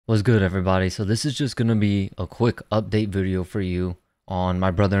What's good, everybody? So this is just gonna be a quick update video for you on my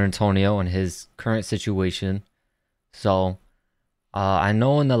brother Antonio and his current situation. So I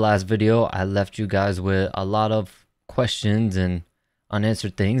know in the last video I left you guys with a lot of questions and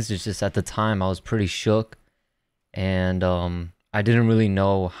unanswered things. It's just at the time I was pretty shook and I didn't really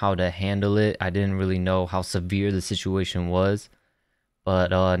know how to handle it. I didn't really know how severe the situation was.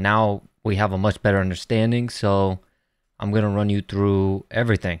 But now we have a much better understanding. So I'm gonna run you through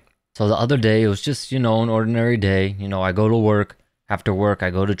everything. So the other day, it was just, an ordinary day. I go to work. After work, I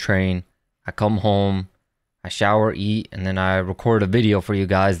go to train. I come home, I shower, eat, and then I record a video for you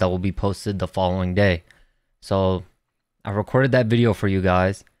guys that will be posted the following day. So I recorded that video for you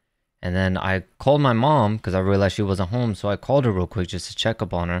guys, and then I called my mom because I realized she wasn't home. So I called her real quick just to check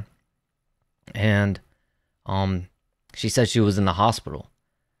up on her, and she said she was in the hospital.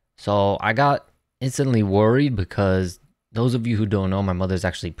 So I got instantly worried because those of you who don't know, my mother's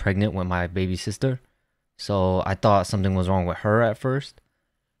actually pregnant with my baby sister. So I thought something was wrong with her at first,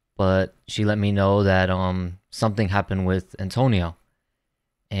 but she let me know that something happened with Antonio,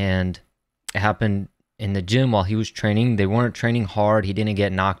 and it happened in the gym while he was training. They weren't training hard. He didn't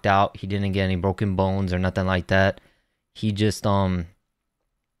get knocked out. He didn't get any broken bones or nothing like that. He just due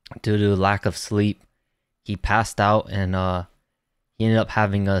to lack of sleep, he passed out and he ended up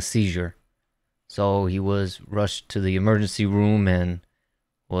having a seizure. So he was rushed to the emergency room and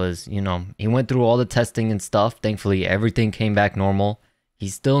he went through all the testing and stuff. Thankfully, everything came back normal. He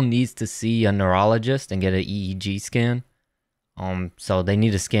still needs to see a neurologist and get an EEG scan. So they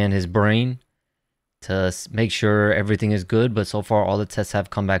need to scan his brain to make sure everything is good. But so far, all the tests have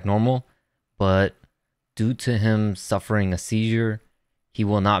come back normal. But due to him suffering a seizure, he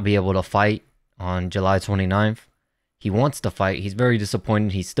will not be able to fight on July 29th. He wants to fight. He's very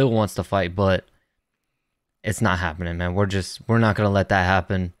disappointed. He still wants to fight, but it's not happening, man. We're not going to let that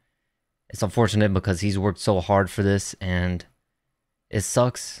happen. It's unfortunate because he's worked so hard for this, and it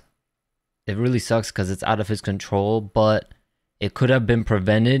sucks. It really sucks because it's out of his control, but it could have been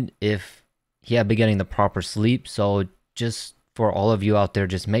prevented if he had been getting the proper sleep. So just for all of you out there,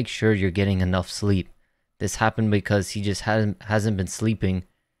 just make sure you're getting enough sleep. This happened because he just hasn't been sleeping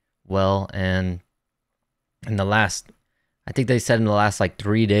well, and in the last, I think they said in the last like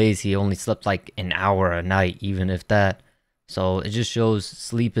 3 days, he only slept like an hour a night, even if that. So it just shows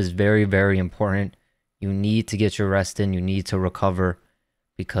sleep is very, very important. You need to get your rest in. You need to recover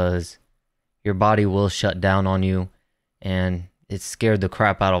because your body will shut down on you. And it scared the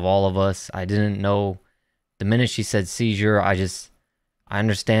crap out of all of us. I didn't know. The minute she said seizure, I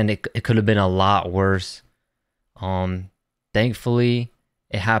understand it could have been a lot worse. Thankfully,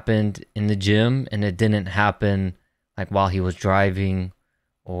 it happened in the gym and it didn't happen like while he was driving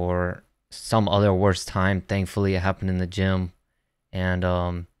or some other worse time. Thankfully, it happened in the gym,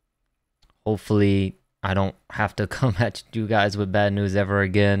 and hopefully I don't have to come at you guys with bad news ever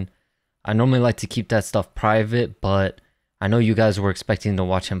again. I normally like to keep that stuff private, but I know you guys were expecting to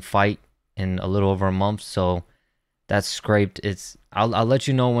watch him fight in a little over a month, so that's scraped. I'll let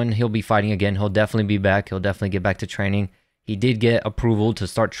you know when he'll be fighting again. He'll definitely be back. He'll definitely get back to training. He did get approval to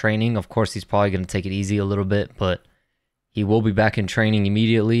start training. Of course, he's probably going to take it easy a little bit, but he will be back in training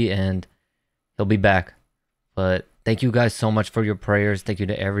immediately, and he'll be back. But thank you guys so much for your prayers. Thank you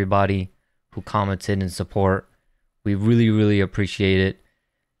to everybody who commented and support. We really, really appreciate it.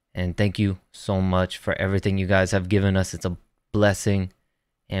 And thank you so much for everything you guys have given us. It's a blessing,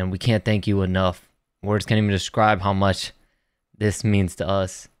 and we can't thank you enough. Words can't even describe how much this means to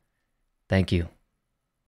us. Thank you.